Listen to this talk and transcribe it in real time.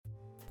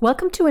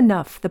Welcome to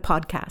Enough, the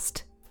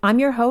podcast. I'm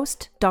your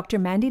host, Dr.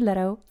 Mandy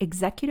Leto,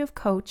 executive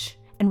coach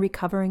and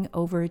recovering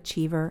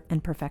overachiever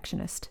and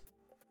perfectionist.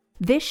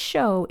 This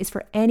show is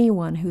for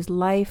anyone whose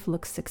life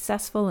looks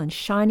successful and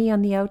shiny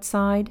on the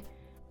outside,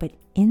 but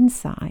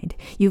inside,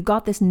 you've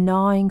got this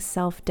gnawing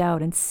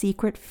self-doubt and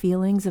secret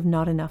feelings of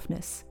not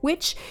enoughness,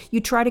 which you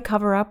try to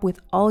cover up with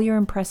all your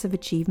impressive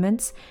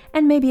achievements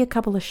and maybe a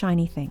couple of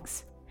shiny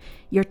things.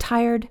 You're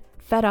tired,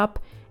 fed up,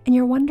 and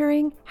you're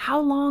wondering, how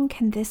long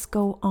can this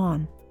go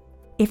on?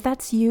 If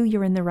that's you,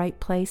 you're in the right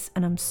place,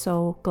 and I'm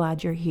so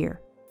glad you're here.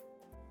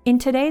 In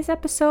today's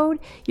episode,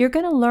 you're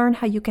going to learn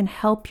how you can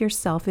help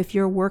yourself if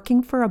you're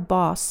working for a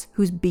boss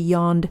who's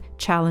beyond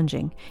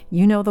challenging.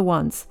 You know the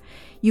ones.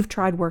 You've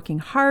tried working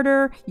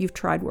harder, you've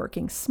tried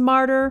working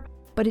smarter,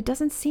 but it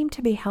doesn't seem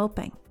to be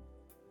helping.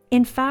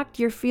 In fact,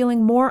 you're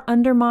feeling more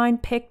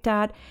undermined, picked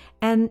at,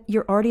 and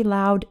your already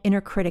loud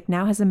inner critic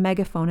now has a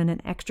megaphone and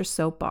an extra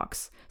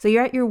soapbox. So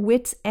you're at your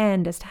wit's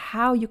end as to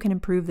how you can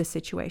improve the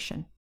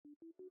situation.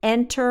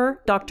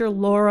 Enter Dr.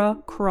 Laura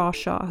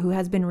Crawshaw, who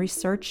has been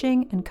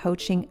researching and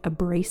coaching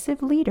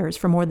abrasive leaders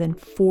for more than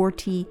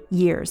 40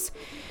 years.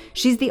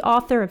 She's the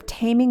author of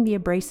Taming the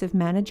Abrasive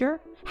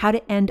Manager, How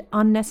to End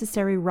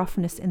Unnecessary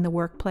Roughness in the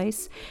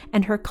Workplace,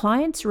 and her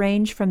clients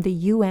range from the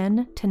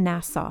UN to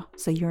NASA,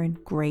 so you're in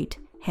great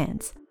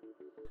hands.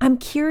 I'm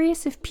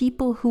curious if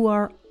people who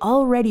are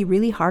already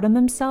really hard on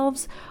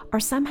themselves are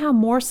somehow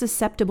more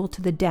susceptible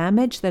to the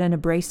damage that an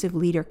abrasive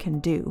leader can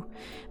do.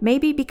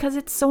 Maybe because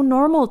it's so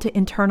normal to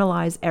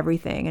internalize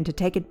everything and to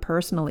take it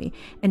personally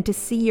and to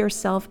see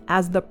yourself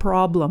as the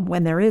problem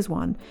when there is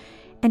one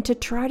and to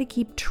try to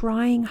keep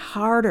trying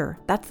harder.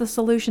 That's the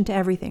solution to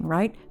everything,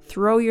 right?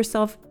 Throw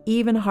yourself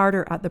even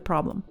harder at the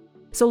problem.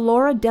 So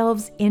Laura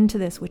delves into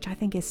this, which I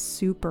think is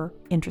super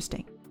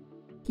interesting.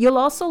 You'll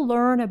also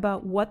learn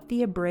about what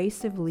the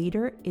abrasive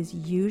leader is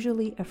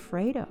usually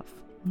afraid of,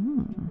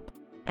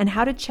 and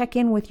how to check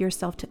in with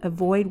yourself to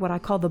avoid what I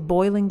call the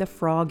boiling the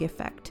frog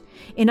effect.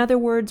 In other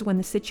words, when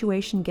the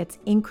situation gets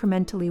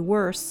incrementally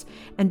worse,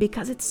 and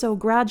because it's so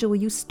gradual,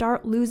 you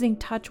start losing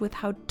touch with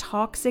how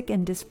toxic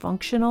and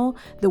dysfunctional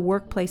the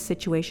workplace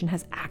situation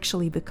has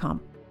actually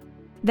become.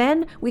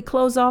 Then we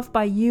close off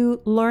by you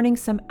learning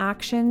some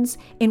actions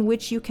in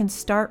which you can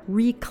start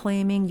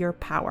reclaiming your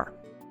power.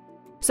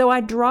 So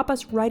I drop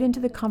us right into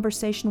the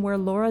conversation where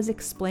Laura's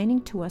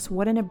explaining to us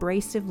what an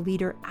abrasive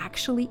leader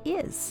actually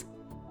is.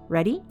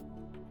 Ready?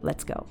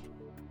 Let's go.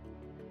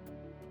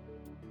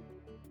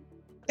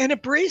 An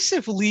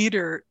abrasive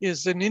leader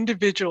is an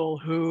individual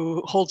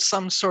who holds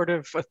some sort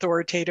of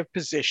authoritative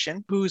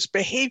position, whose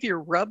behavior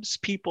rubs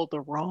people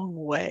the wrong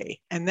way.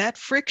 And that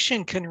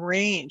friction can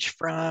range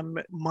from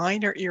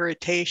minor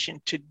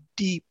irritation to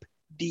deep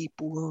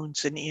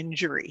wounds and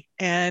injury.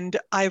 And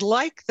I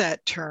like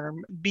that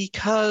term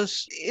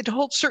because it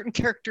holds certain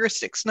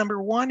characteristics.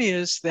 Number one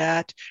is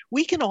that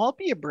we can all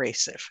be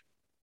abrasive.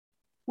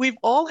 We've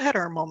all had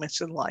our moments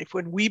in life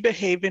when we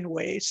behave in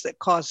ways that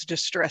cause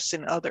distress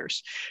in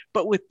others.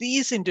 But with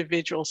these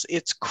individuals,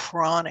 it's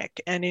chronic.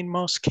 And in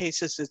most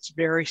cases, it's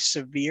very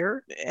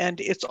severe.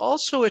 And it's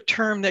also a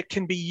term that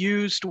can be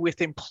used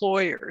with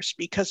employers,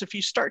 because if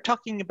you start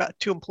talking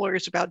to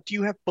employers about, do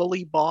you have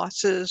bully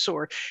bosses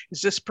or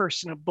is this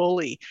person a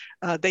bully?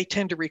 They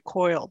tend to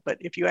recoil. But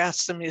if you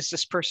ask them, is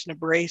this person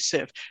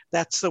abrasive?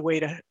 That's the way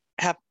to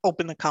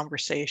open the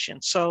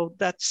conversation. So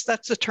that's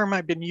a term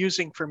I've been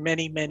using for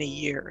many, many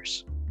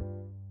years.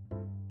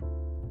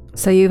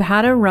 So you've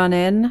had a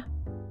run-in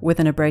with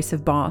an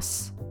abrasive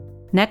boss.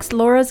 Next,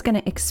 Laura's going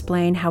to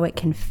explain how it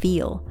can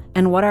feel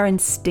and what our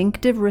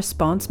instinctive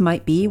response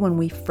might be when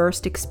we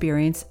first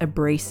experience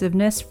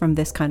abrasiveness from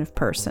this kind of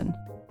person.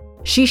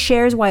 She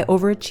shares why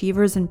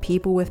overachievers and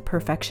people with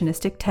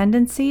perfectionistic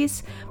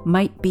tendencies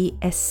might be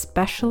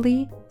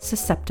especially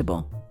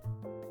susceptible.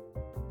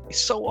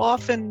 So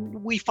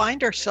often we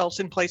find ourselves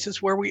in places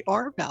where we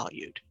are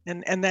valued,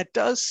 and that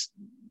does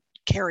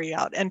carry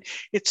out. And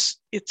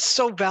it's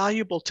so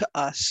valuable to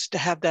us to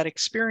have that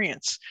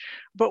experience.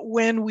 But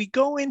when we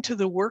go into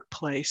the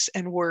workplace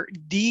and we're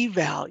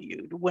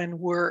devalued, when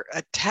we're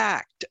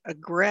attacked,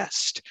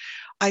 aggressed,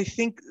 I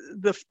think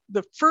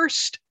the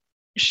first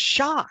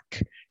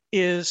shock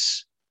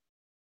is,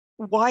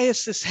 why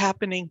is this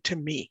happening to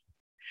me?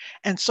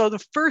 And so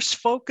the first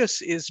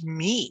focus is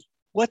me.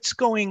 What's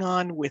going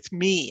on with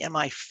me? Am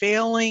I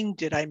failing?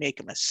 Did I make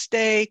a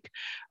mistake?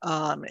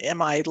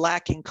 Am I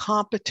lacking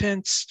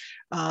competence?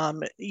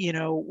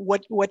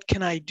 What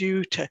can I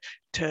do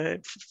to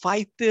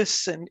fight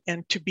this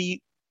and to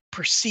be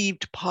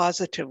perceived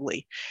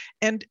positively?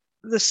 And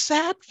the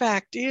sad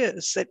fact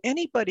is that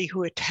anybody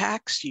who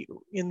attacks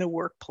you in the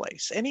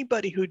workplace,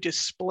 anybody who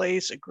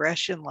displays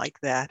aggression like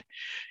that,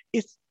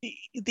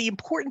 the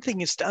important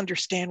thing is to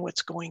understand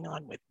what's going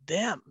on with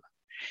them.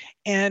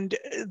 And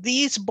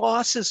these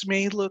bosses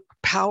may look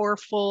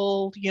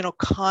powerful,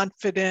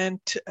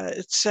 confident,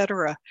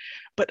 etc.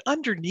 But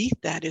underneath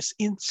that is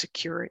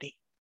insecurity.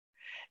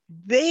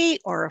 they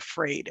are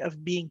afraid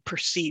of being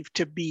perceived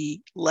to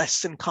be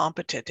less than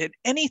competent. And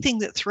anything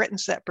that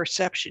threatens that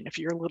perception, if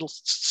you're a little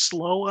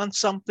slow on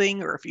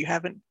something, or if you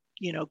haven't,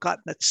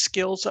 gotten the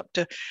skills up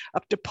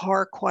to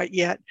par quite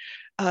yet,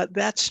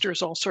 that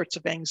stirs all sorts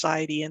of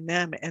anxiety in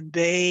them, and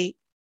they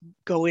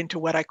go into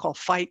what I call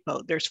fight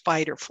mode. There's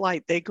fight or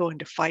flight. They go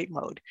into fight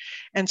mode.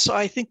 And so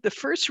I think the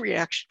first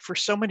reaction for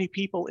so many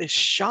people is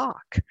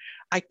shock.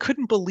 I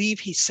couldn't believe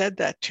he said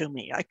that to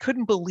me. I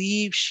couldn't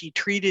believe she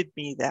treated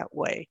me that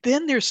way.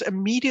 Then there's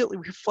immediately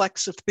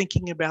reflexive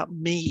thinking about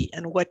me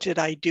and what did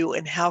I do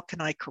and how can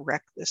I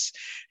correct this?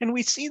 And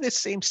we see this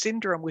same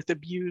syndrome with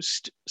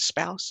abused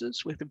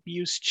spouses, with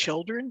abused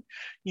children.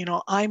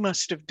 I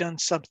must have done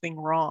something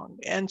wrong.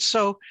 And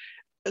so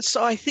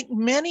I think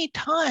many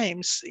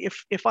times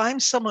if I'm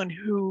someone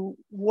who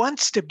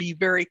wants to be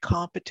very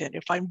competent,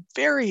 if I'm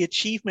very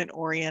achievement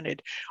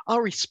oriented,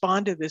 I'll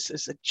respond to this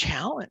as a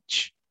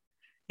challenge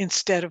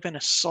instead of an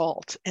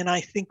assault. And I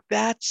think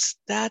that's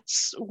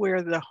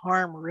where the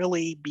harm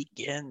really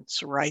begins,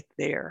 right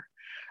there.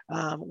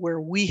 Where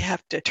we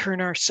have to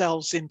turn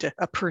ourselves into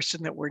a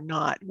person that we're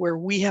not, where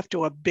we have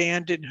to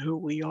abandon who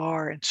we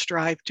are and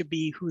strive to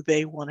be who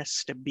they want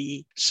us to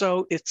be.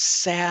 So it's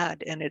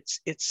sad and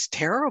it's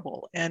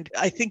terrible. And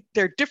I think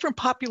different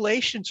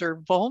populations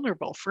are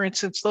vulnerable. For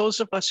instance, those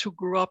of us who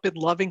grew up in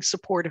loving,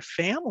 supportive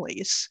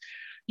families,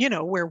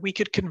 where we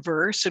could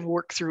converse and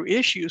work through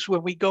issues,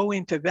 when we go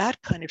into that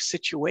kind of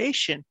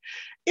situation,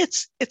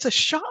 it's a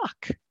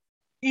shock.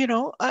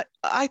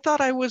 I thought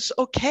I was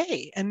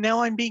okay, and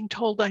now I'm being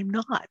told I'm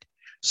not.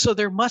 So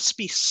there must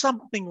be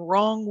something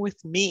wrong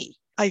with me.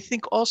 I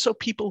think also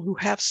people who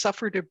have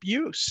suffered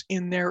abuse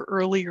in their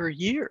earlier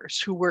years,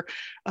 who were,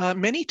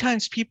 many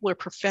times people are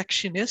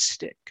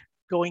perfectionistic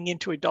going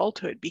into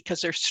adulthood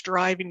because they're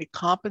striving to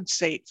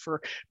compensate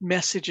for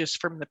messages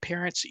from the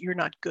parents that you're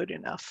not good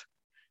enough.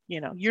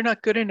 You're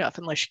not good enough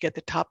unless you get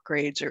the top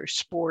grades or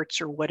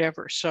sports or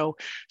whatever. So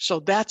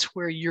that's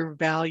where your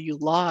value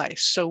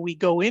lies. So we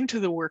go into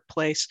the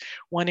workplace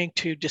wanting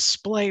to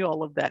display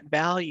all of that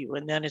value,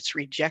 and then it's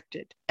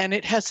rejected. And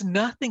it has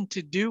nothing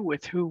to do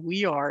with who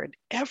we are and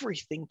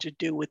everything to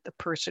do with the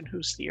person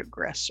who's the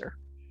aggressor.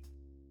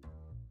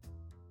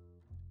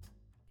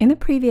 In the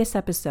previous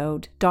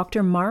episode,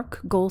 Dr.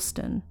 Mark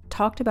Goulston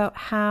talked about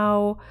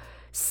how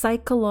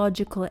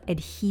psychological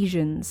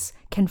adhesions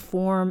can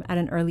form at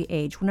an early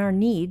age when our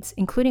needs,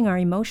 including our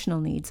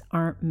emotional needs,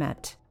 aren't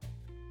met.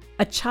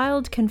 A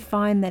child can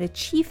find that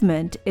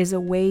achievement is a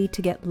way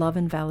to get love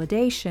and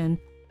validation,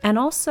 and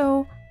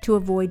also to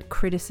avoid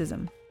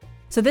criticism.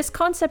 So this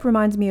concept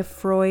reminds me of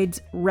Freud's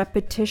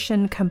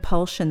repetition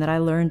compulsion that I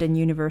learned in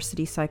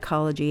university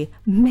psychology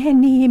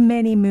many,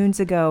 many moons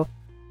ago.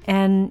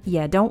 And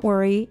yeah, don't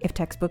worry if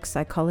textbook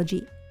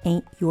psychology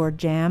ain't your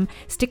jam.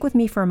 Stick with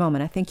me for a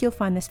moment. I think you'll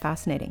find this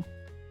fascinating.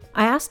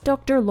 I asked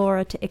Dr.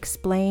 Laura to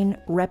explain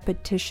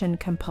repetition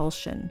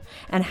compulsion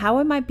and how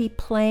it might be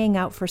playing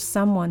out for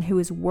someone who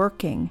is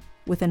working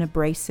with an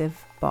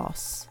abrasive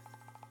boss.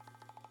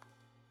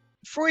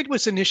 Freud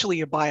was initially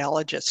a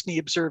biologist, and he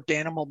observed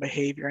animal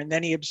behavior, and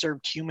then he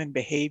observed human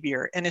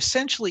behavior. And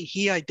essentially,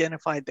 he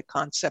identified the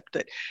concept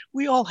that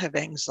we all have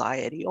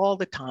anxiety all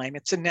the time.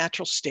 It's a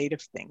natural state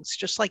of things,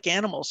 just like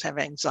animals have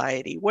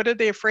anxiety. What are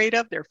they afraid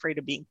of? They're afraid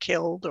of being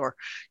killed or,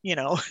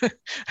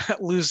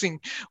 losing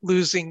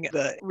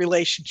the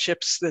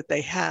relationships that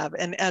they have.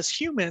 And as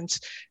humans,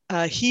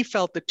 he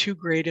felt the two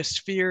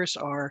greatest fears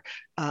are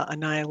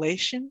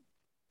annihilation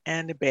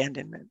and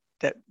abandonment.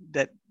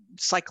 That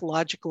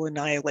psychological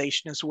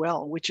annihilation as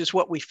well, which is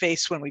what we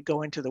face when we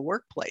go into the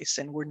workplace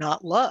and we're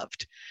not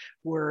loved,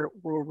 we're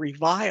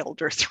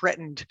reviled or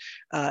threatened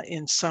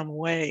in some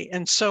way.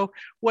 And so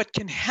what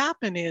can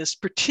happen is,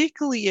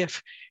 particularly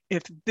if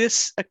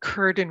this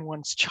occurred in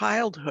one's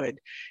childhood,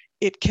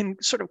 it can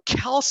sort of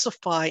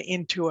calcify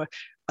into a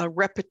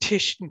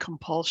repetition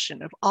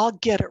compulsion of, I'll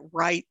get it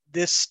right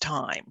this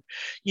time.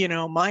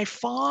 My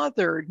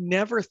father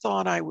never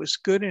thought I was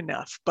good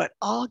enough, but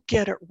I'll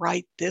get it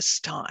right this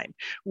time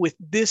with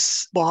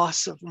this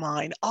boss of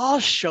mine. I'll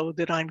show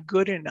that I'm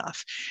good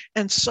enough.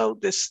 And so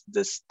this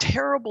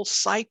terrible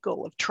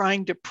cycle of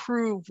trying to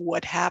prove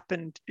what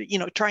happened,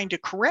 trying to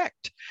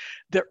correct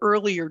the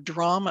earlier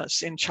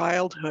dramas in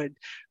childhood,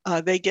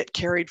 they get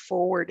carried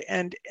forward.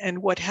 And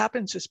what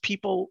happens is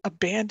people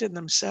abandon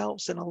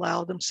themselves and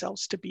allow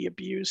themselves to be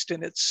abused.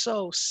 And it's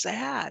so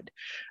sad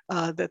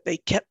that they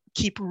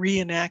keep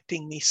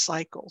reenacting these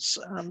cycles.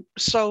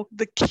 So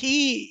the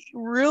key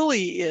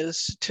really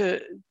is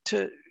to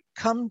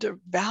come to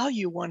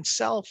value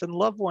oneself and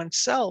love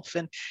oneself.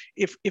 And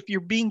if you're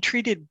being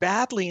treated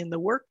badly in the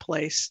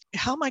workplace,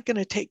 how am I going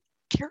to take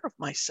care of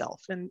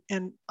myself?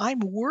 And I'm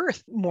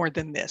worth more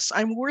than this.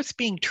 I'm worth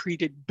being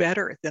treated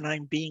better than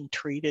I'm being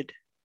treated.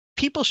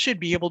 People should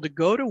be able to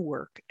go to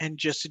work and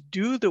just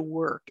do the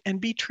work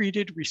and be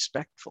treated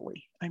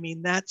respectfully. I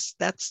mean, that's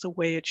the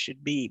way it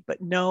should be.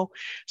 But no,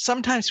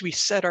 sometimes we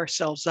set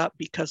ourselves up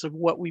because of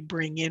what we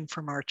bring in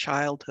from our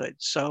childhood.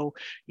 So,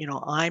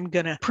 I'm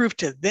going to prove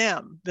to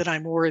them that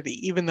I'm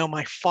worthy, even though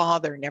my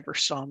father never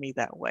saw me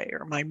that way,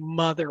 or my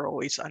mother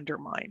always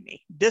undermined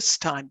me. This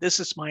time, this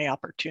is my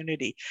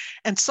opportunity.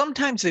 And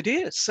sometimes it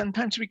is.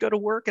 Sometimes we go to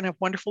work and have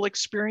wonderful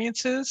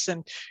experiences,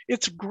 and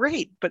it's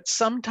great. But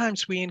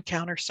sometimes we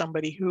encounter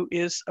somebody who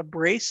is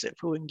abrasive,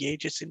 who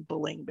engages in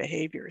bullying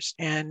behaviors.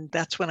 And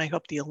that's when I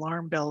hope the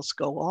alarm bells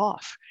go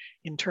off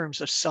in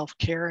terms of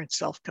self-care and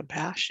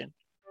self-compassion.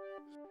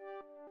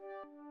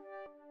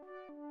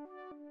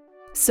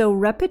 So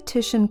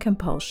repetition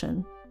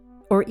compulsion,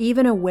 or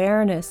even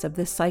awareness of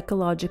the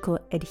psychological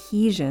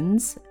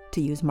adhesions,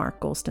 to use Mark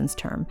Goulston's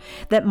term,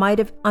 that might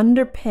have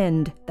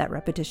underpinned that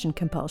repetition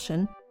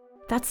compulsion,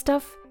 that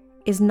stuff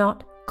is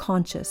not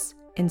conscious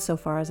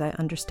insofar as I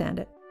understand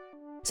it.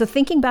 So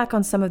thinking back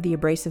on some of the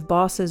abrasive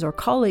bosses or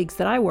colleagues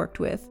that I worked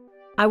with,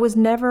 I was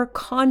never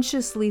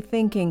consciously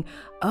thinking,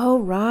 oh,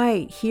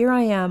 right, here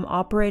I am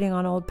operating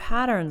on old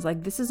patterns.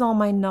 Like, this is all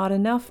my not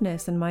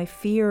enoughness and my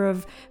fear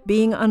of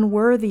being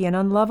unworthy and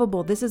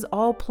unlovable. This is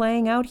all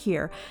playing out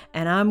here.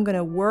 And I'm going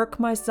to work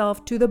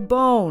myself to the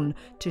bone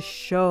to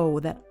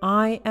show that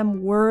I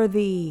am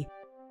worthy,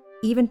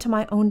 even to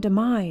my own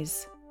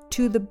demise,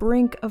 to the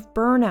brink of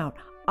burnout.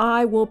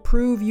 I will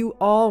prove you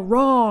all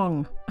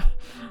wrong.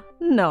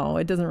 No,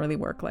 it doesn't really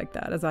work like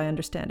that, as I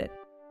understand it.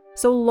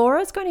 So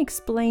Laura's going to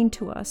explain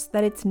to us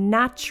that it's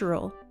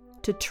natural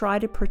to try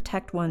to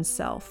protect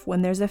oneself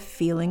when there's a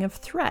feeling of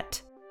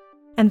threat.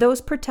 And those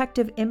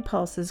protective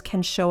impulses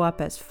can show up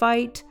as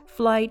fight,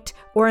 flight,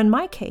 or in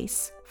my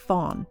case,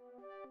 fawn.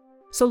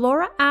 So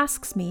Laura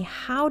asks me,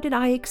 how did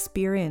I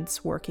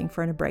experience working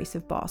for an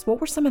abrasive boss? What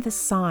were some of the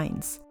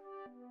signs?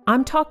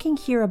 I'm talking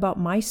here about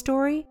my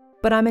story,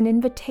 but I'm an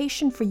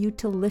invitation for you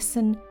to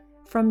listen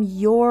from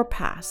your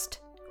past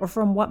or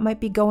from what might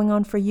be going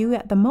on for you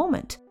at the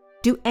moment.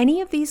 Do any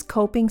of these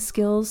coping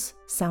skills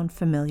sound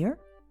familiar?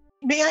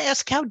 May I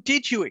ask, how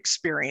did you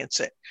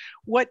experience it?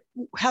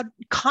 How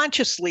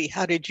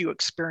did you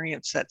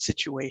experience that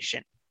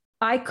situation?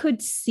 I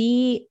could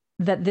see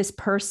that this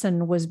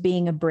person was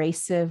being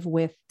abrasive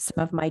with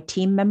some of my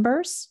team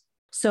members.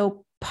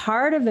 So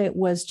part of it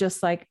was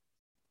just like,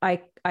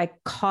 I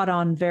caught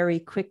on very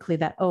quickly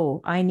that,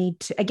 I need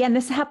to, again,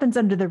 this happens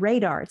under the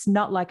radar. It's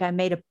not like I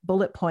made a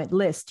bullet point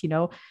list,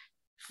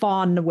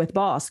 fawn with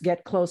boss,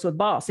 get close with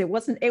boss. It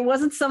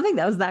wasn't something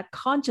that was that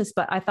conscious,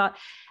 but I thought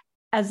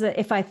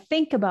if I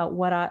think about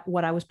what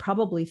I was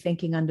probably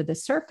thinking under the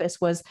surface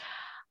was,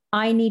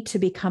 I need to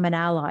become an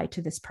ally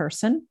to this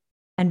person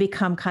and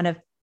become kind of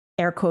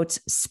air quotes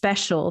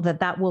special,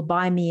 that will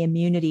buy me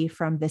immunity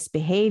from this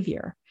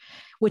behavior,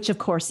 which of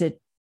course it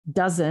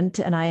doesn't.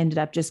 And I ended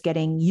up just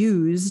getting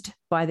used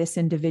by this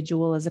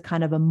individual as a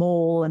kind of a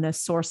mole and a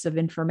source of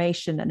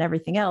information and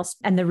everything else.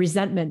 And the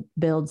resentment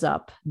builds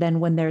up then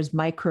when there's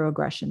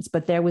microaggressions.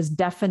 But there was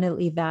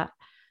definitely that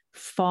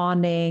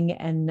fawning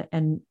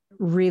and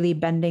really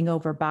bending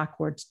over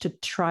backwards to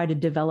try to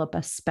develop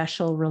a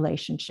special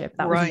relationship.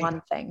 That was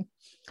one thing.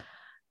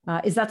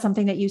 Is that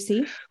something that you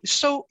see?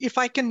 So if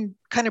I can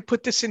kind of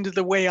put this into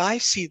the way I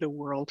see the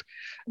world,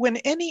 when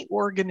any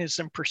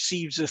organism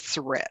perceives a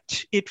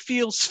threat, it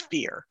feels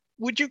fear.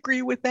 Would you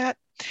agree with that?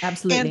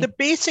 Absolutely. And the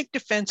basic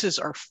defenses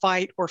are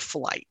fight or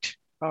flight.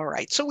 All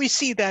right. So we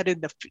see that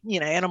in the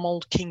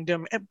animal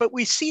kingdom, but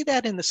we see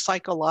that in the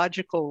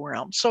psychological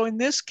realm. So in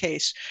this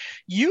case,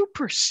 you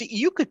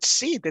could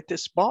see that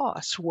this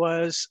boss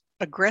was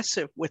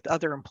aggressive with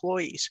other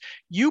employees.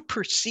 You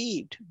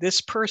perceived this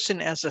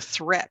person as a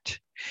threat.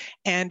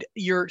 And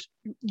your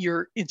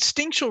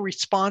instinctual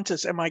response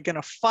is, am I going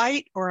to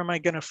fight or am I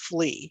going to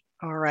flee?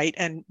 All right.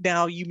 And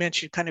now you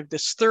mentioned kind of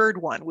this third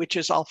one, which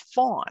is I'll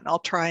fawn. I'll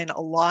try and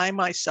ally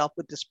myself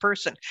with this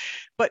person.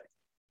 But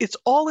it's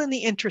all in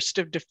the interest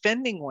of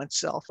defending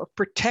oneself, of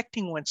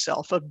protecting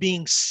oneself, of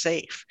being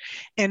safe.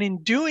 And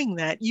in doing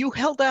that, you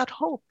held out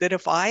hope that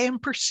if I am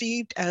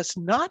perceived as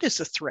not as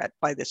a threat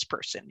by this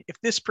person,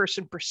 if this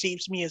person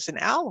perceives me as an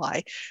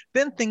ally,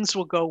 then things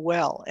will go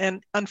well.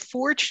 And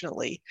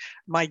unfortunately,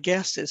 my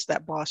guess is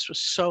that boss was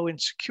so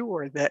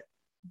insecure that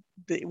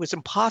it was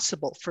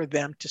impossible for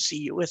them to see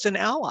you as an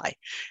ally,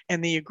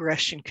 and the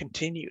aggression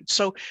continued.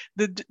 So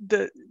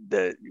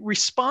the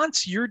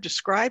response you're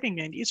describing,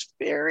 Mandy, is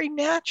very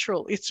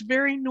natural. It's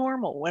very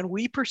normal. When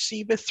we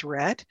perceive a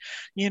threat,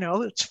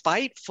 it's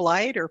fight,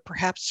 flight, or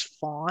perhaps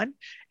fawn.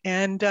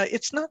 And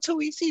it's not so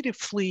easy to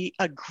flee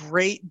a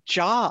great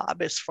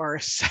job as far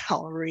as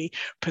salary,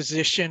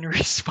 position,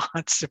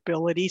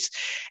 responsibilities.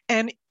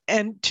 And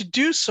to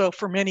do so,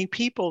 for many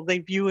people, they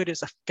view it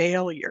as a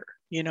failure.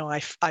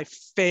 I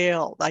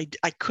failed.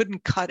 I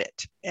couldn't cut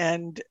it.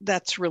 And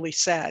that's really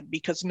sad,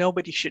 because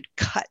nobody should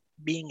cut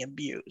being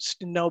abused.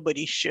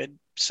 Nobody should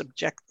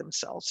subject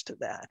themselves to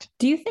that.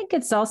 Do you think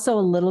it's also a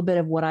little bit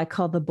of what I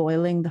call the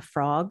boiling the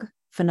frog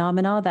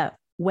phenomena, that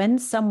when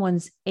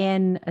someone's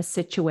in a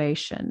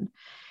situation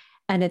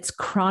and it's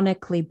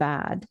chronically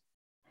bad,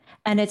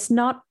 And it's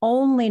not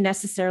only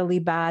necessarily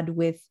bad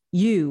with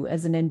you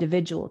as an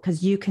individual,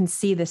 because you can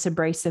see this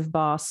abrasive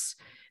boss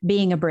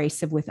being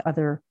abrasive with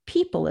other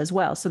people as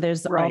well. So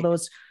there's all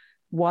those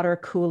water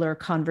cooler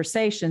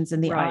conversations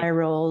and the eye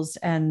rolls,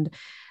 and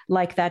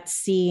like that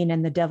scene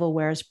in The Devil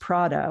Wears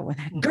Prada with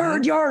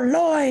gird your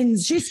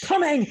loins, she's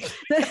coming.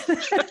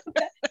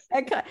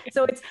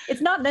 So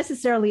it's not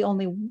necessarily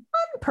only one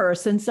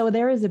person. So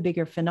there is a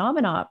bigger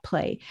phenomena at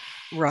play.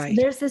 Right.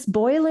 So there's this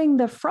boiling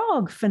the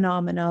frog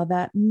phenomena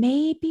that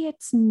maybe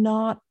it's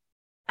not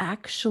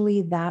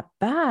actually that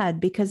bad,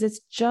 because it's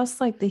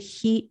just like the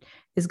heat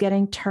is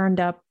getting turned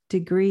up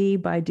degree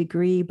by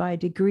degree by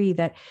degree,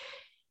 that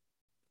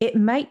it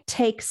might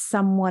take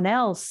someone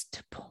else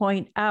to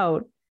point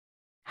out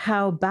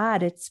how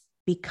bad it's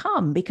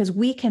become, because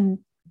we can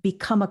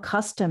become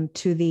accustomed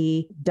to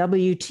the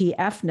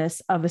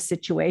WTF-ness of a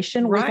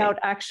situation without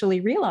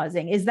actually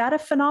realizing. Is that a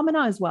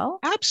phenomena as well?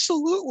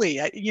 Absolutely.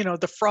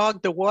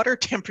 The water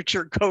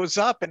temperature goes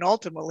up, and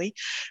ultimately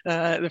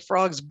the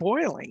frog's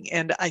boiling.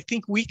 And I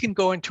think we can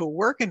go into a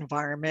work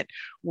environment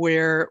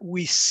where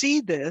we see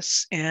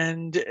this,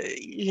 and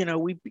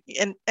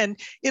and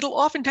it'll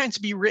oftentimes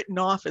be written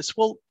off as,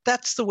 well,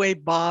 that's the way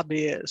Bob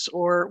is,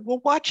 or,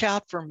 well, watch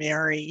out for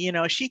Mary.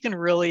 She can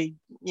really,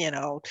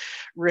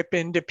 rip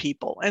into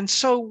people. And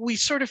so we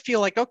sort of feel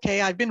like,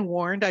 okay, I've been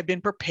warned, I've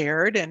been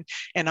prepared, and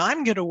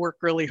I'm going to work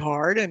really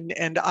hard,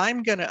 and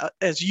I'm going to,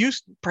 as you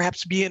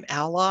perhaps, be an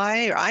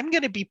ally, or I'm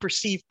going to be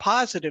perceived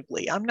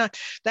positively.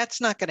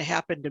 That's not going to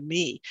happen to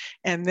me.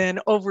 And then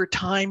over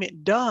time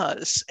it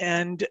does.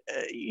 And,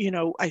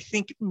 I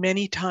think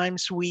many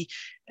times we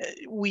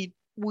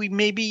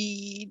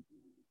maybe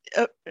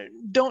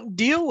don't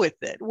deal with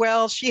it.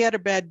 Well, she had a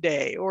bad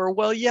day, or,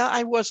 well, yeah,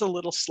 I was a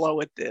little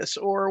slow at this,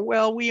 or,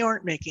 well, we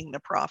aren't making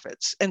the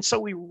profits. And so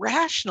we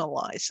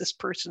rationalize this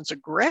person's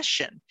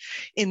aggression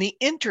in the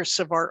interests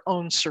of our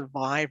own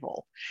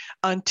survival,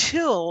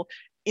 until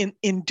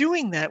in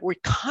doing that, we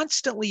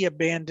constantly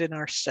abandon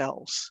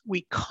ourselves.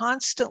 We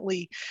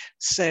constantly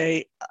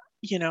say,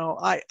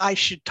 I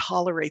should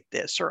tolerate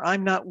this, or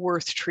I'm not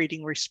worth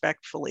treating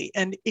respectfully.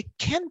 And it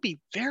can be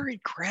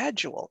very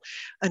gradual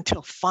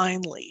until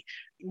finally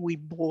we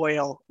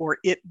boil, or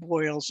it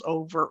boils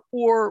over,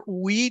 or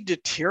we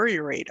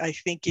deteriorate. I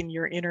think in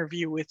your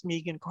interview with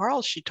Megan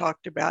Carl, she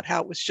talked about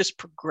how it was just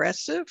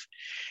progressive,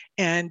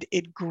 and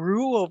it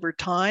grew over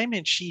time,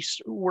 and she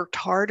worked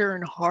harder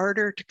and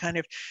harder to kind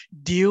of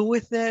deal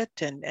with it,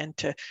 and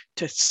to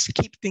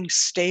keep things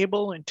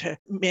stable, and to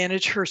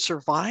manage her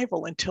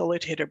survival until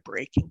it hit a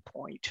breaking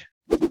point.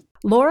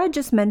 Laura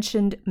just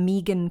mentioned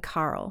Megan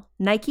Carl,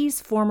 Nike's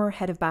former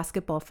head of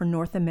basketball for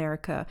North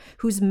America,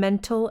 whose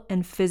mental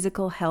and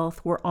physical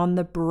health were on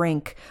the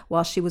brink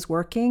while she was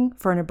working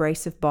for an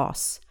abrasive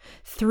boss.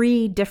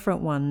 3 different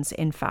ones,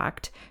 in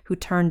fact, who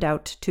turned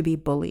out to be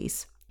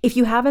bullies. If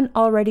you haven't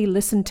already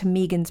listened to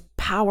Megan's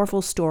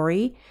powerful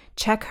story,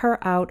 check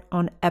her out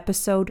on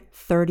episode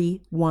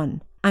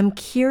 31. I'm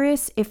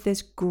curious if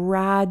this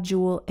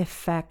gradual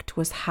effect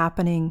was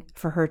happening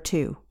for her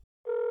too.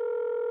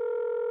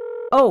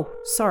 Oh,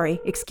 sorry.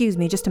 Excuse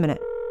me, just a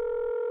minute.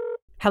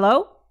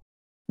 Hello?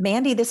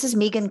 Mandy, this is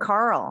Megan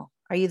Carl.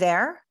 Are you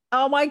there?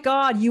 Oh my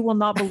God, you will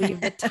not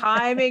believe the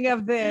timing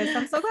of this.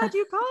 I'm so glad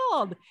you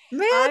called.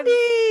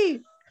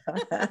 Mandy!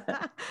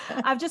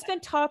 I've just been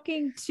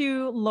talking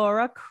to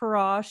Laura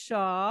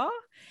Crawshaw.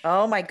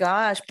 Oh my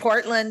gosh, my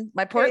Portland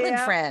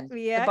friend,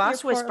 the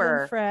boss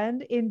whisperer. Portland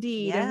friend,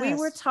 indeed. Yes. And we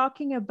were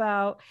talking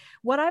about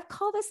what I've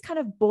called this kind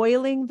of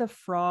boiling the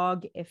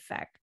frog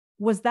effect.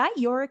 Was that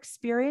your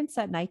experience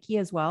at Nike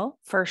as well?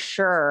 For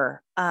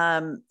sure.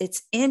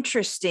 It's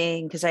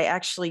interesting because I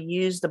actually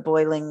use the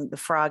boiling the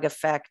frog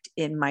effect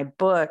in my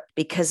book,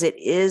 because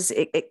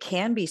it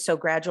can be so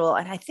gradual.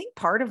 And I think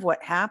part of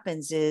what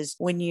happens is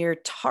when you're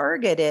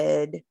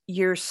targeted,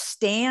 your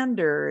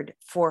standard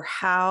for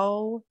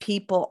how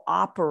people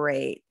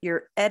operate,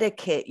 your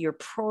etiquette, your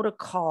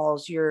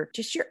protocols, your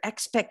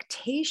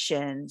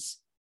expectations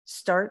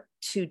start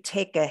to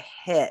take a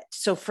hit.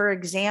 So for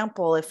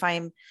example, if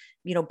I'm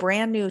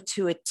brand new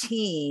to a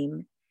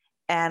team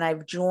and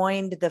I've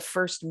joined the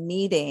first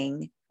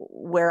meeting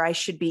where I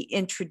should be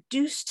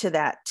introduced to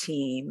that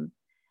team,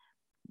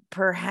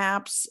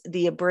 perhaps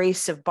the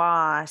abrasive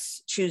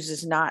boss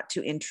chooses not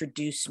to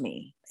introduce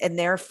me and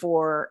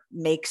therefore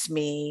makes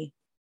me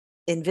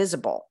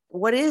invisible.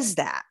 What is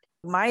that?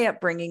 My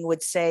upbringing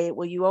would say,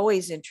 well, you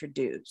always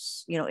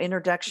introduce,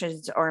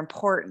 introductions are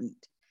important.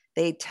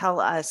 They tell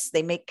us,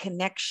 they make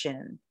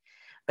connection.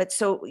 But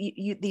so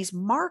these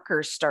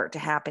markers start to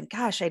happen.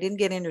 Gosh, I didn't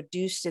get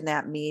introduced in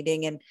that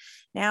meeting. And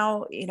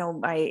now,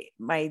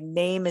 my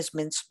name is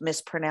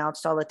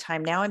mispronounced all the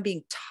time. Now I'm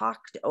being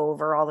talked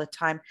over all the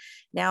time.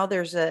 Now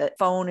there's a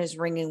phone is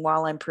ringing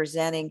while I'm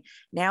presenting.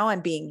 Now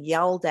I'm being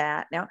yelled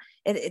at. Now,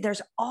 and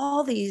there's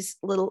all these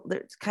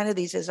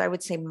these, as I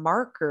would say,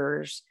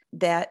 markers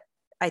that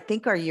I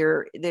think are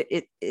your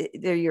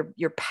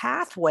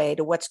pathway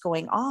to what's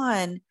going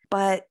on.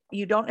 but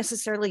you don't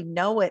necessarily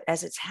know it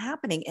as it's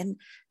happening.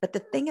 But the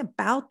thing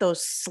about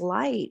those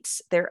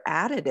slights, they're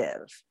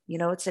additive.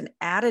 It's an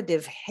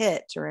additive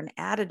hit or an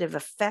additive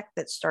effect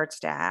that starts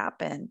to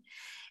happen.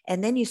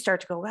 And then you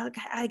start to go, well,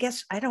 I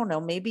guess, I don't know,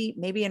 maybe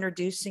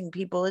introducing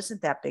people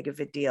isn't that big of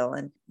a deal.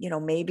 And,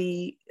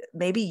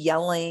 maybe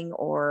yelling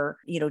or,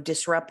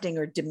 disrupting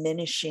or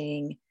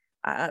diminishing,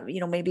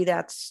 maybe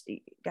that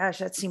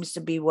seems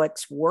to be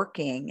what's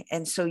working.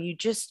 And so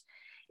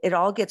it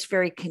all gets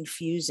very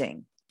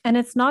confusing. And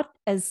it's not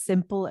as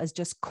simple as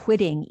just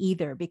quitting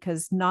either,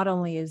 because not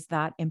only is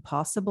that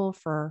impossible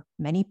for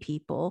many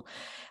people,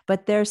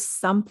 but there's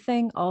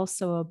something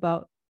also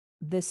about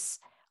this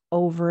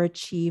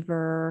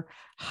overachiever,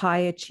 high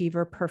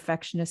achiever,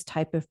 perfectionist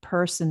type of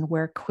person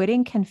where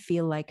quitting can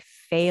feel like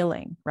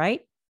failing,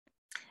 right?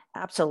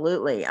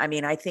 Absolutely. I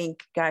mean, I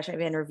think, I've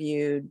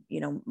interviewed,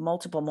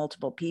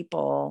 multiple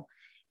people,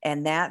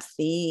 and that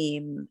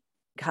theme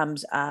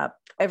comes up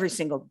every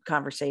single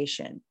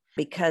conversation.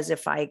 Because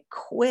if I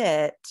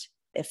quit,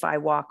 if I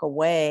walk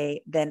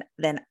away, then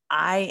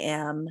I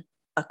am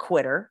a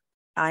quitter.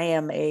 I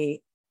am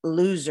a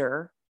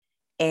loser.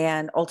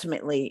 And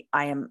ultimately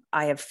I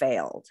have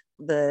failed.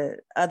 The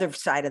other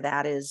side of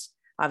that is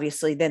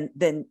obviously then,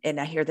 and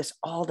I hear this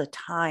all the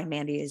time,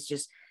 Mandy, is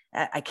just,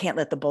 I can't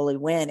let the bully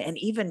win. And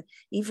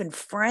even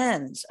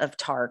friends of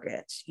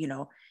targets,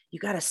 you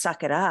got to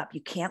suck it up. You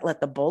can't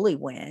let the bully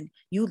win.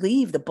 You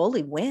leave, the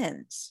bully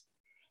wins.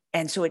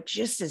 And so it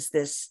just is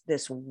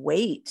this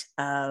weight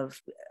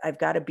of, I've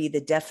got to be the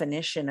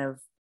definition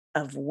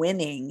of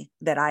winning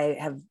that I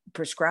have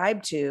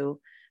prescribed to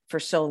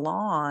for so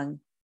long.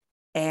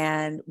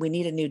 And we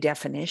need a new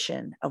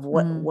definition of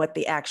what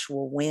the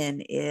actual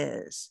win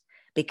is,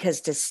 because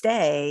to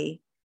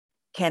stay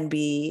can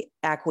be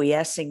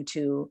acquiescing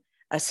to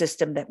a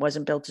system that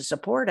wasn't built to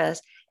support us,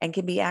 and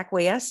can be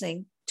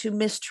acquiescing to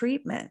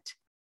mistreatment,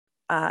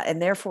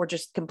 and therefore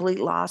just complete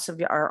loss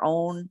of our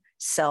own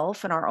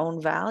self and our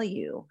own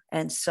value.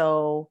 And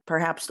so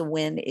perhaps the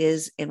win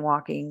is in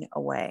walking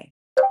away.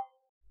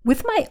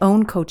 With my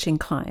own coaching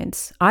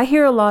clients, I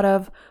hear a lot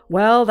of,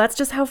 well, that's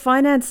just how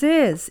finance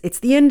is. It's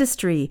the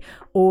industry.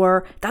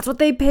 Or that's what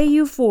they pay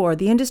you for.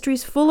 The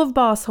industry's full of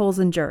boss holes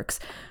and jerks.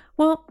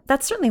 Well,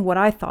 that's certainly what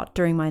I thought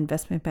during my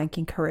investment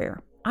banking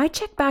career. I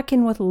checked back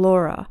in with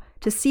Laura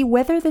to see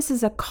whether this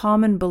is a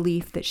common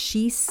belief that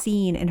she's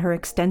seen in her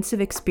extensive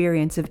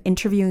experience of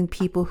interviewing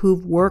people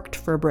who've worked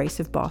for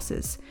abrasive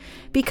bosses.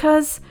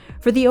 Because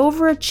for the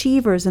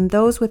overachievers and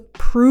those with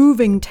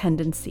proving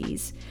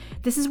tendencies,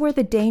 this is where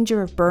the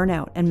danger of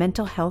burnout and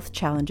mental health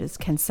challenges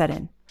can set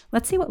in.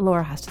 Let's see what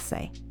Laura has to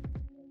say.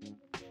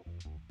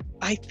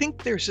 I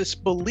think there's this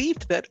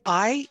belief that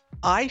I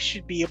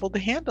should be able to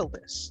handle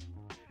this.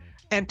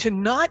 And to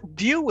not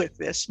deal with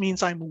this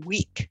means I'm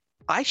weak.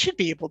 I should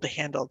be able to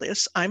handle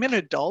this. I'm an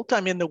adult.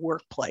 I'm in the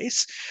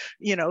workplace.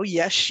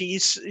 Yes,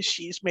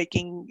 she's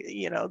making,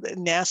 the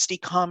nasty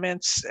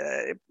comments,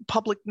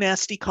 public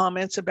nasty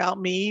comments about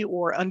me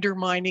or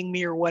undermining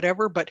me or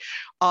whatever, but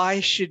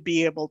I should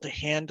be able to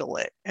handle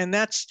it. And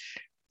that's,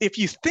 if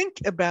you think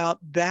about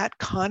that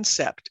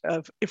concept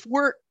of, if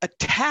we're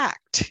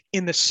attacked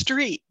in the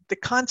street, the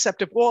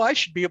concept of, well, I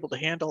should be able to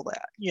handle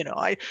that.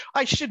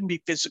 I shouldn't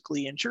be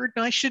physically injured,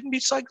 and I shouldn't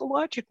be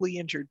psychologically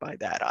injured by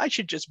that. I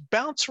should just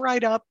bounce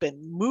right up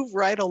and move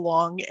right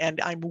along, and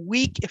I'm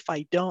weak if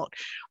I don't.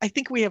 I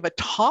think we have a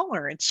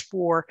tolerance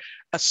for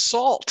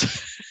assault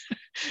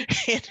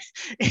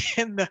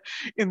in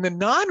the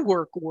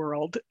non-work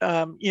world.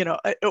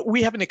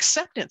 We have an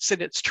acceptance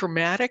that it's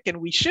traumatic and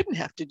we shouldn't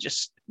have to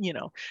just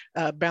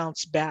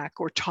bounce back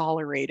or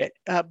tolerate it.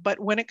 But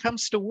when it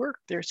comes to work,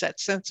 there's that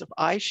sense of,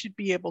 I should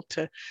be able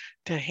to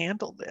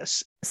handle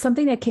this.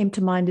 Something that came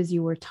to mind as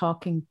you were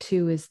talking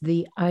too is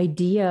the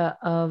idea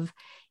of,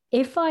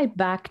 if I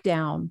back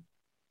down,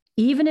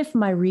 even if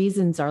my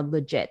reasons are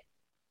legit,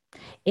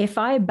 if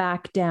I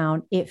back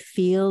down, it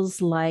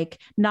feels like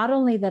not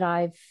only that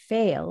I've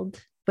failed,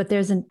 but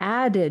there's an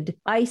added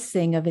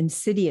icing of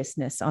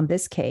insidiousness on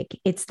this cake.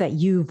 It's that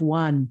you've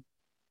won.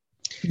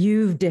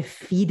 You've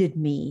defeated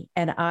me,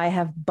 and I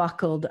have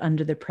buckled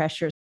under the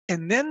pressure.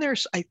 And then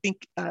there's, I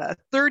think, a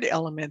third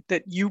element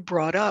that you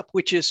brought up,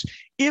 which is,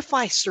 if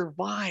I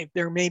survive,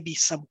 there may be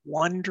some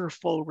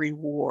wonderful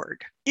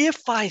reward.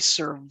 If I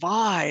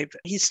survive,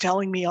 he's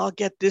telling me I'll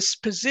get this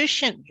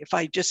position if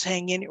I just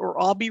hang in,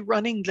 or I'll be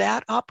running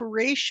that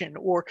operation,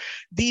 or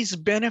these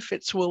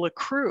benefits will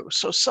accrue.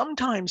 So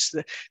sometimes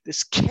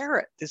this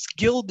carrot, this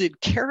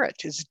gilded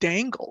carrot, is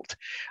dangled.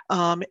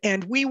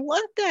 And we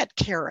want that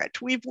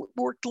carrot. We've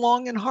worked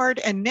long and hard,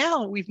 and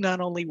now we've not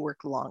only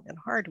worked long and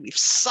hard, we've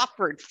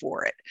suffered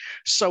for it.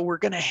 So we're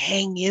going to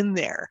hang in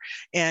there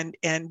and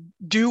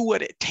do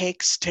what it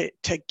takes to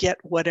get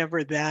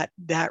whatever that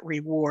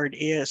reward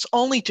is,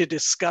 only to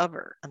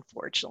discover,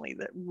 unfortunately,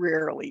 that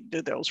rarely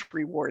do those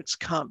rewards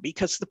come,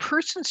 because the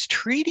person's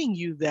treating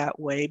you that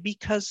way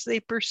because they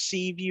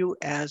perceive you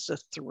as a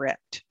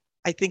threat.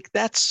 I think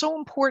that's so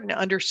important to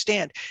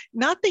understand.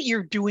 Not that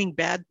you're doing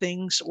bad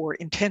things or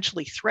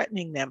intentionally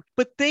threatening them,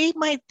 but they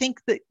might think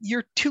that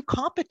you're too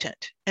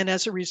competent. And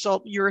as a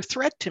result, you're a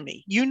threat to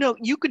me. You know,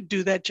 you could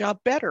do that job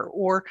better,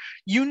 or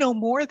you know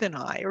more than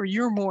I, or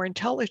you're more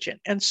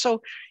intelligent. And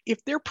so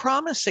if they're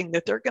promising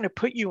that they're going to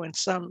put you in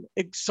some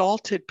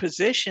exalted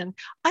position,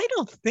 I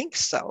don't think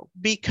so,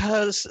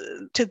 because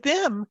to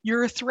them,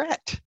 you're a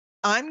threat.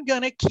 I'm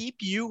going to keep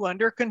you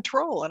under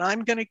control, and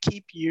I'm going to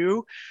keep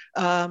you,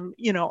 on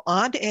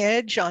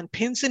edge, on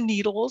pins and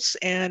needles.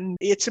 And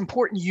it's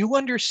important you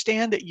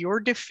understand that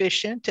you're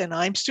deficient and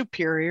I'm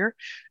superior.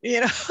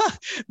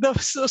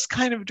 Those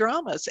kind of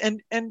dramas.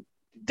 And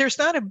there's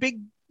not a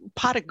big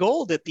pot of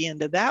gold at the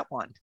end of that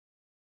one.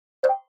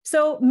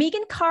 So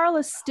Megan Carl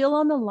is still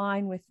on the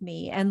line with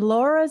me, and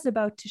Laura is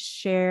about to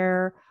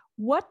share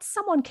what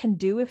someone can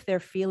do if they're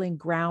feeling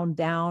ground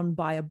down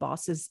by a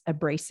boss's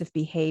abrasive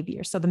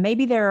behavior. So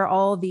maybe there are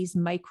all these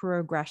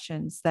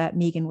microaggressions that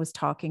Megan was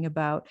talking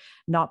about,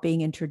 not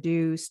being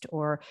introduced,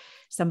 or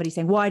somebody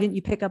saying, why didn't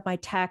you pick up my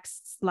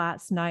texts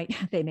last night?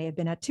 They may have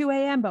been at 2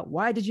 a.m., but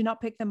why did you not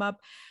pick them up?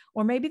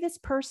 Or maybe this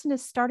person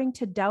is starting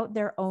to doubt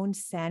their own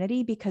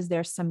sanity because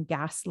there's some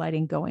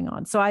gaslighting going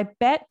on. So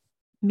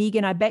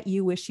Megan, I bet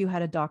you wish you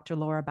had a Dr.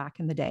 Laura back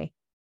in the day.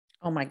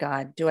 Oh my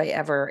God, do I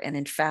ever? And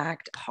in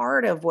fact,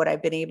 part of what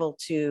I've been able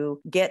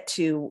to get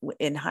to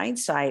in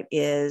hindsight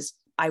is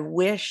I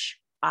wish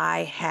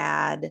I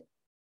had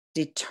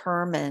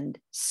determined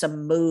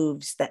some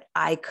moves that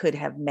I could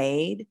have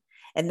made.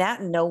 And that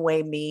in no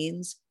way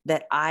means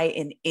that I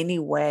in any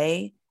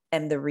way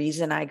am the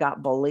reason I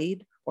got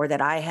bullied, or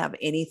that I have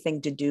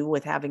anything to do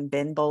with having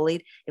been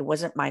bullied. It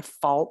wasn't my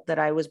fault that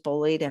I was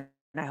bullied. And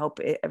I hope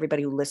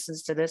everybody who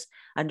listens to this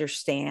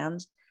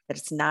understands that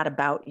it's not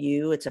about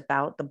you, it's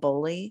about the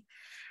bully.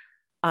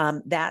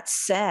 That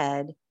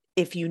said,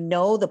 if you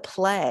know the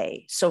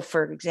play, so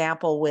for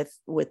example,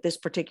 with this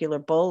particular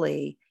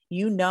bully,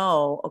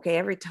 okay,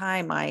 every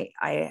time I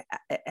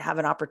have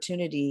an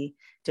opportunity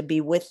to be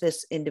with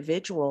this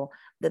individual,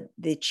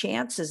 the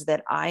chances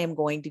that I am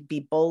going to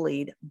be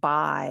bullied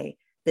by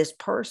this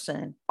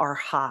person are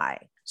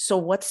high. So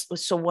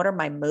what are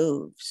my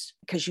moves?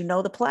 Because you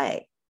know the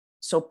play.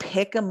 So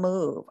pick a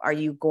move. Are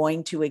you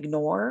going to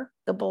ignore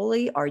the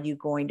bully? Are you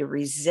going to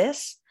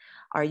resist?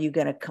 Are you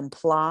going to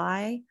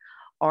comply?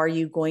 Are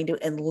you going to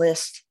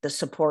enlist the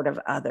support of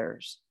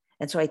others?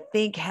 And so I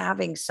think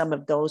having some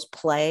of those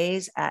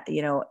plays at,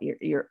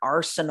 your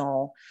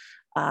arsenal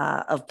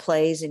of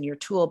plays in your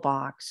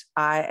toolbox,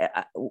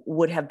 I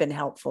would have been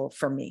helpful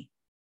for me.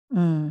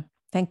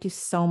 Thank you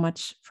so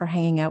much for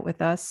hanging out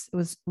with us. It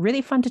was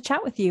really fun to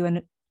chat with you,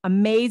 and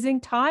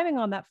amazing timing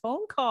on that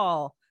phone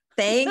call.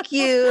 Thank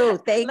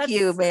you. Thank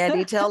you,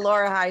 Mandy. Tell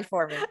Laura hi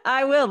for me.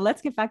 I will.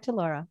 Let's get back to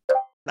Laura.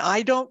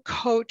 I don't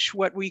coach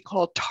what we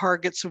call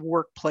targets of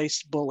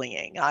workplace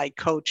bullying. I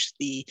coach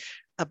the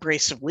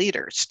abrasive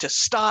leaders to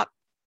stop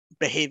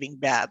behaving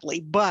badly.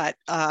 But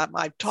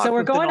I've talked. So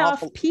we're going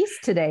off piece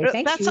today.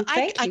 Thank you.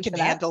 I can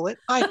handle it.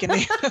 I can.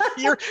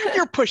 You're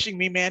pushing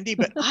me, Mandy,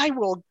 but I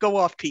will go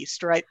off piece.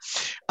 Right.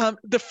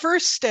 The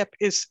first step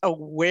is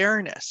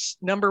awareness.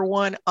 Number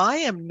one, I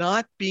am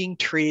not being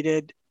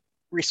treated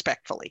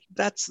respectfully.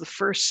 That's the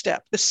first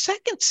step. The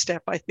second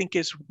step, I think,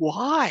 is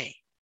why.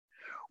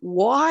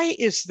 Why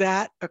is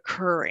that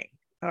occurring?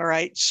 All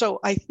right. So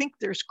I think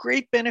there's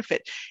great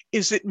benefit.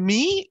 Is it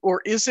me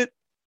or is it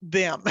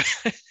them?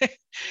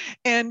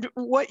 And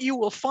what you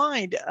will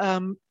find,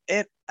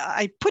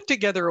 I put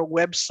together a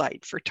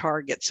website for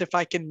targets, if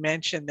I can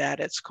mention that.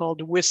 It's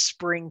called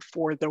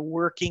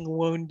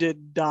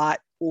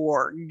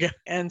whisperingfortheworkingwounded.org.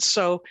 And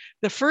so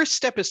the first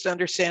step is to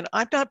understand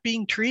I'm not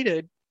being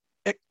treated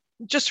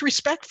just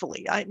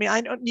respectfully. I mean,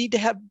 I don't need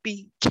to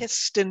be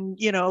kissed and,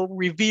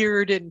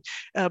 revered and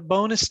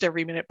bonused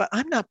every minute, but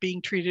I'm not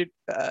being treated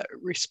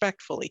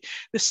respectfully.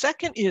 The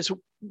second is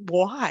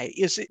why?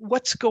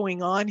 What's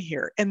going on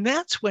here? And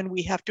that's when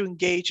we have to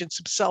engage in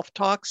some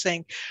self-talk,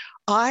 saying,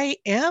 I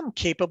am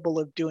capable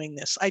of doing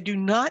this. I do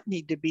not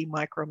need to be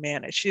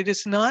micromanaged. It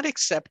is not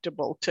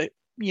acceptable to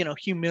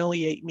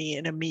humiliate me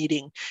in a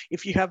meeting.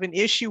 If you have an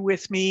issue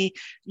with me,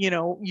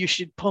 you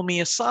should pull me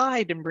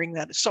aside and bring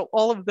that. So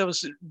all of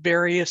those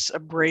various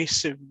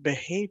abrasive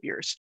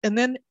behaviors. And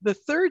then the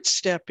third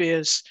step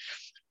is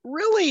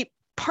really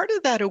part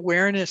of that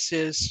awareness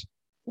is,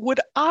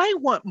 would I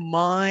want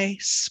my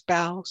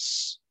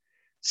spouse,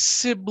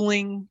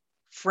 sibling,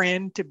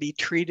 friend to be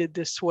treated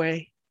this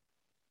way?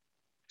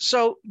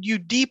 So you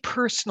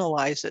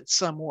depersonalize it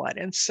somewhat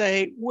and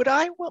say, would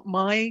I want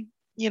my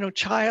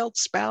child,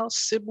 spouse,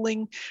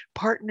 sibling,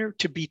 partner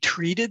to be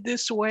treated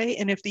this way?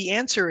 And if the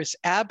answer is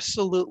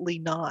absolutely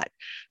not,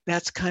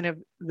 that's kind of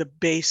the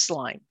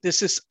baseline.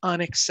 This is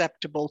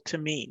unacceptable to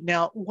me.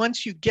 Now,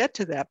 once you get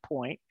to that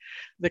point,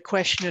 the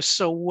question is,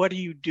 so what do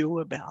you do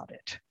about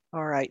it?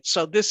 All right,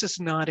 so this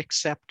is not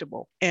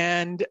acceptable.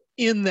 And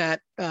in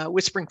that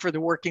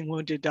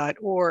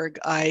whisperingfortheworkingwounded.org,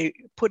 I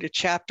put a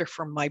chapter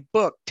from my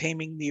book,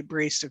 Taming the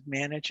Abrasive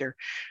Manager.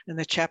 And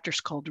the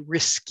chapter's called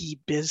Risky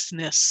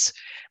Business,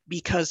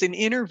 because in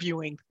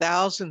interviewing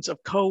thousands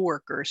of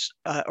coworkers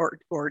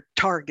or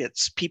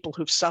targets, people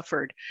who've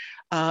suffered,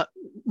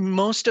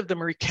 most of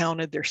them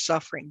recounted their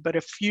suffering. But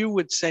a few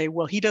would say,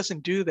 well, he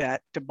doesn't do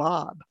that to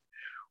Bob,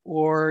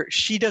 or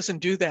she doesn't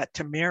do that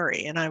to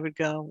Mary. And I would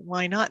go,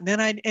 why not? And then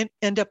I'd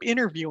end up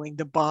interviewing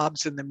the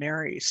Bobs and the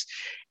Marys.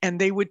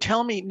 And they would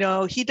tell me,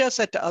 no, he does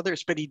that to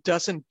others, but he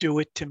doesn't do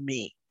it to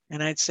me.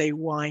 And I'd say,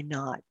 why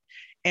not?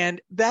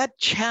 And that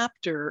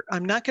chapter,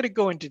 I'm not going to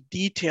go into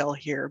detail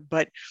here,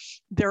 but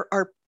there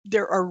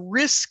are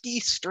risky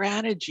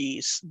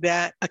strategies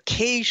that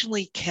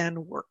occasionally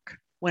can work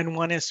when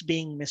one is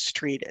being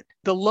mistreated.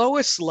 The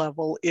lowest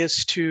level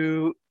is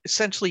to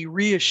essentially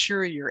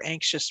reassure your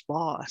anxious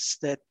boss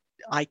that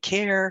I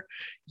care,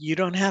 you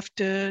don't have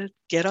to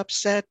get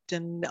upset,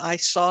 and I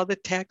saw the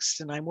text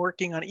and I'm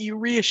working on it. You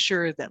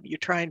reassure them, you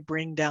try and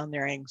bring down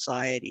their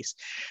anxieties.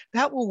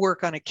 That will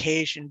work on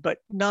occasion, but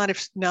not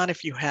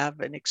if you have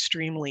an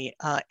extremely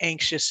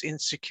anxious,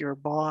 insecure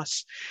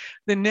boss.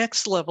 The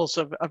next levels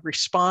of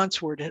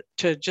response were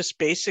to just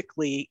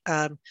basically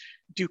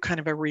do kind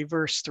of a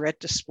reverse threat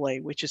display,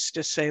 which is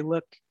to say,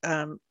 look,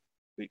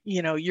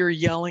 you're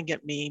yelling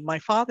at me. My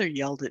father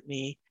yelled at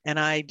me, and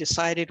I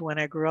decided when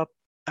I grew up,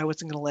 I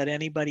wasn't going to let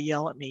anybody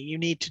yell at me. You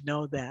need to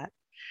know that.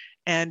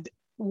 And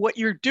what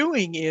you're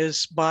doing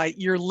is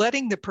you're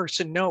letting the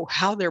person know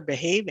how they're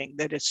behaving,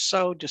 that it's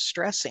so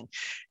distressing.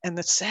 And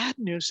the sad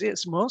news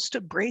is most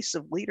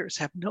abrasive leaders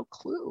have no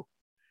clue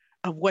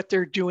of what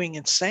they're doing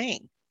and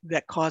saying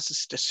that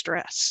causes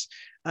distress.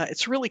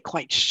 It's really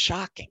quite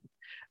shocking.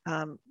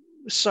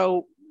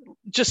 So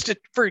just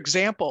for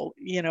example,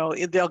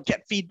 they'll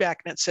get feedback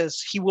and it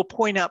says he will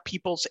point out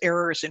people's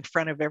errors in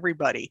front of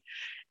everybody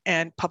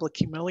and public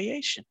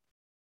humiliation.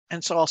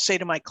 And so I'll say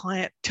to my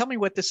client, tell me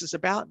what this is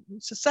about. And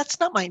he says, that's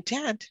not my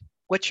intent.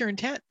 What's your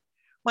intent?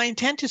 My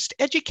intent is to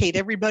educate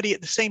everybody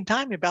at the same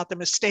time about the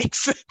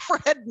mistakes that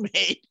Fred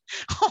made.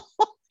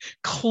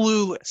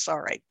 Clueless.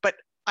 All right. But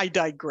I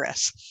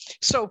digress.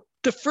 So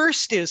the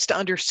first is to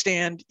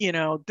understand,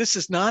 this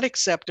is not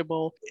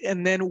acceptable.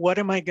 And then what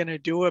am I going to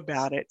do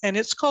about it? And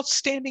it's called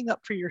standing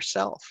up for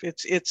yourself.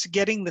 It's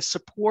getting the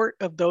support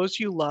of those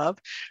you love.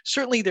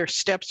 Certainly there's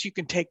steps you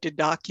can take to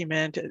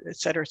document, et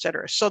cetera, et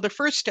cetera. So the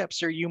first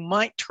steps are you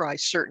might try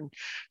certain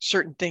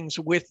things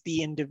with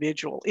the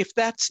individual. If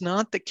that's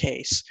not the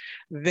case,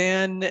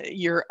 then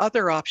your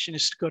other option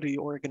is to go to the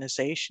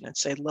organization and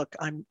say, look,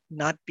 I'm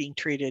not being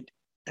treated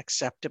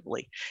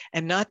acceptably,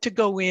 and not to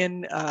go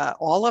in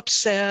all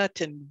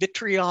upset and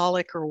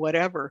vitriolic or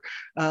whatever,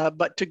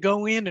 but to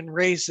go in and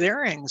raise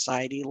their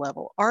anxiety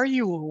level. Are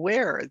you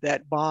aware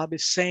that Bob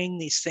is saying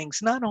these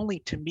things not only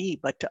to me,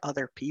 but to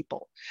other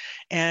people?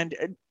 And,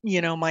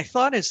 my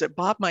thought is that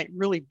Bob might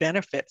really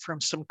benefit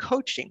from some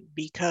coaching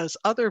because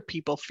other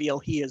people feel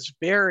he is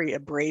very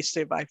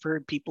abrasive. I've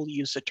heard people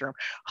use the term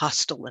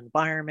hostile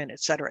environment, et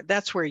cetera.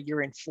 That's where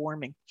you're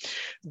informing.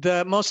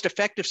 The most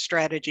effective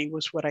strategy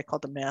was what I call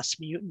the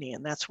mass mutiny.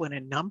 And that's when a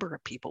number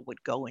of people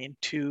would go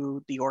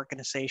into the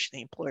organization,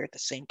 the employer at the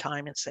same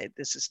time and say,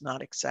 this is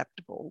not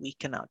acceptable. We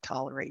cannot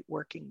tolerate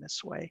working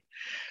this way.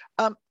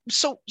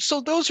 So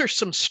those are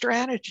some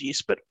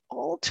strategies, but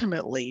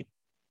ultimately,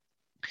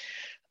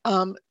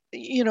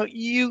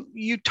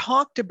 you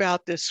talked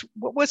about this.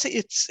 What was it?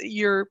 It's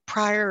your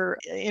prior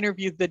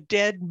interview, the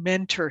Dead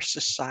Mentor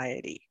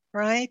Society,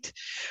 right?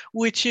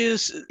 Which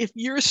is if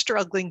you're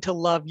struggling to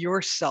love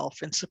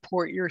yourself and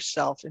support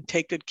yourself and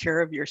take good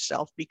care of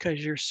yourself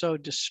because you're so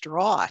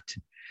distraught,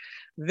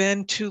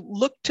 then to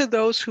look to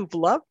those who've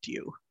loved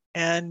you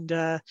and,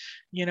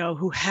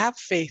 who have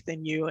faith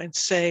in you and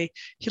say,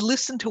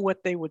 listen to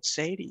what they would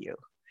say to you.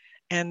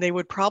 And they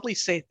would probably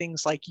say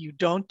things like, you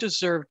don't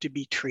deserve to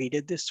be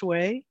treated this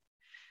way.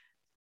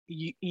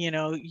 You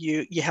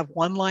have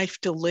one life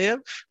to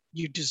live.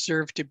 You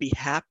deserve to be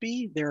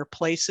happy. There are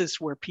places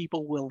where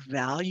people will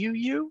value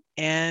you,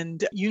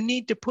 and you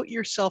need to put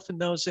yourself in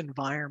those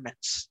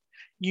environments.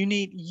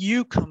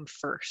 You come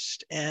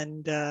first,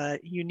 and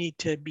you need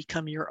to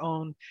become your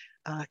own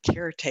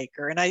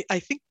caretaker. And I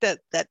think that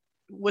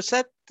was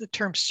that the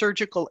term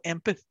surgical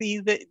empathy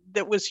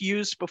that was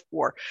used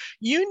before.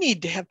 You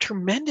need to have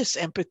tremendous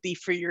empathy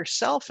for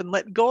yourself and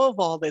let go of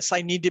all this.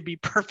 I need to be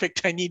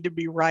perfect. I need to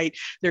be right.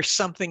 There's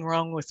something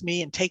wrong with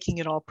me, and taking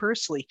it all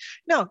personally.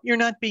 No, you're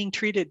not being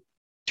treated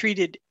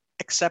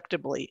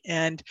acceptably.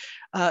 And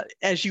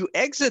as you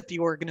exit the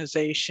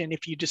organization,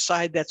 if you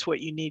decide that's what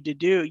you need to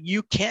do,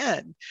 you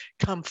can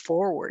come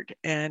forward,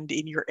 and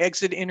in your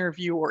exit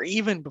interview or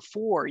even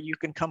before, you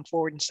can come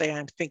forward and say,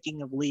 I'm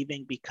thinking of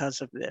leaving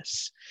because of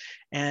this.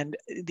 And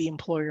the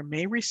employer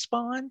may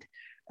respond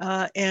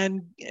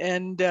and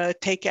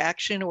take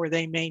action, or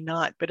they may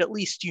not, but at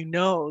least you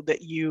know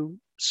that you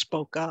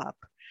spoke up.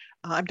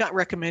 I'm not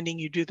recommending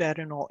you do that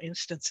in all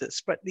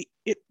instances, but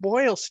it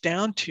boils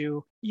down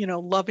to,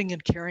 loving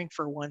and caring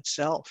for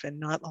oneself and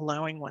not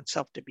allowing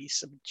oneself to be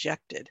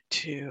subjected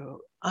to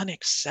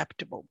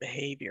unacceptable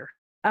behavior.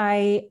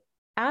 I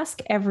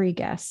ask every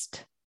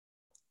guest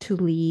to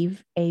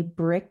leave a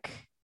brick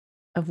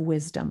of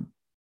wisdom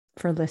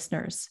for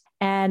listeners.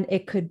 And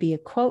it could be a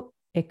quote,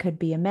 it could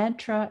be a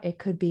mantra, it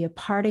could be a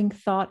parting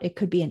thought, it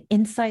could be an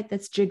insight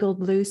that's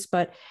jiggled loose.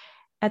 But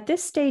at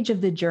this stage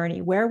of the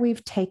journey, where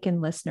we've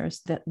taken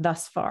listeners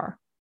thus far,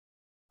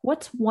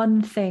 what's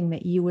one thing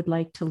that you would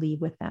like to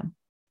leave with them?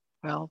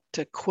 Well,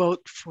 to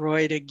quote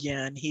Freud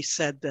again, he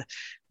said the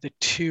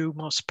two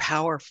most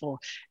powerful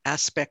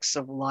aspects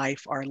of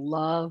life are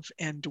love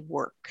and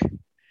work.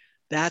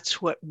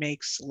 That's what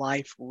makes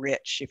life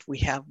rich. If we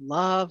have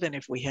love and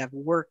if we have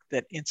work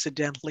that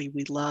incidentally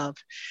we love.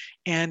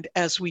 And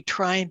as we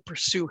try and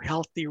pursue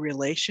healthy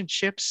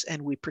relationships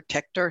and we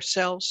protect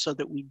ourselves so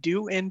that we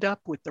do end up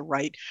with the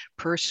right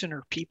person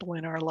or people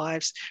in our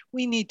lives,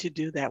 we need to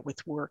do that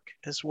with work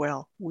as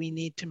well. We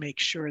need to make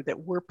sure that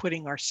we're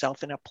putting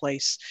ourselves in a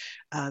place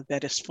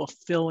that is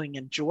fulfilling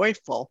and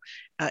joyful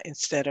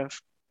instead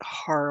of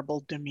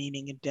horrible,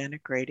 demeaning, and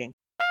denigrating.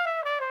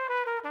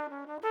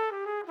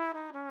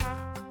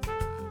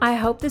 I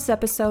hope this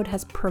episode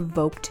has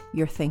provoked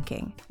your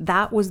thinking.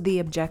 That was the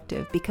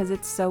objective, because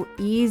it's so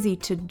easy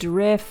to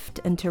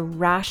drift and to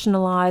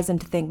rationalize and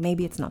to think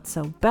maybe it's not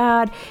so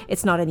bad,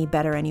 it's not any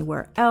better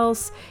anywhere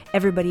else,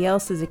 everybody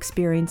else is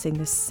experiencing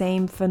the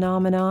same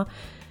phenomena.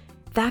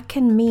 That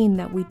can mean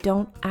that we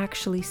don't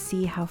actually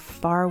see how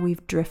far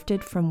we've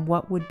drifted from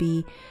what would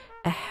be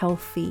a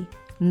healthy,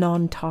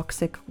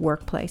 non-toxic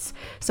workplace.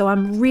 So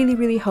I'm really,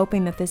 really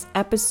hoping that this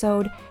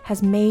episode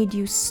has made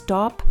you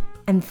stop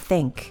and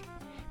think.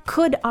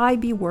 Could I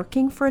be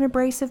working for an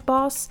abrasive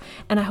boss?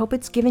 And I hope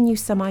it's given you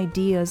some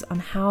ideas on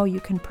how you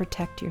can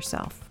protect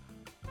yourself.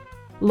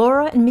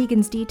 Laura and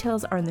Megan's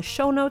details are in the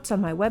show notes on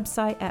my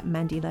website at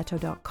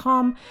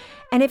mandyleto.com.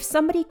 And if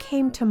somebody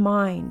came to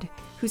mind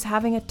who's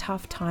having a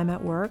tough time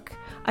at work,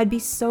 I'd be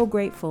so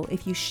grateful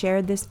if you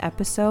shared this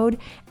episode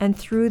and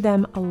threw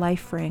them a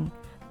life ring.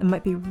 It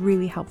might be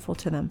really helpful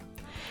to them.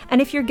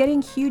 And if you're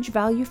getting huge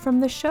value from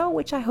the show,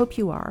 which I hope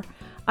you are,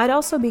 I'd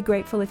also be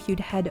grateful if you'd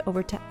head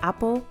over to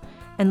Apple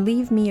and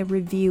leave me a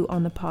review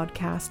on the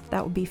podcast.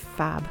 That would be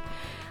fab.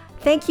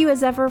 Thank you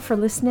as ever for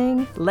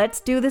listening. Let's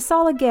do this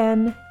all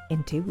again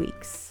in 2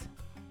 weeks.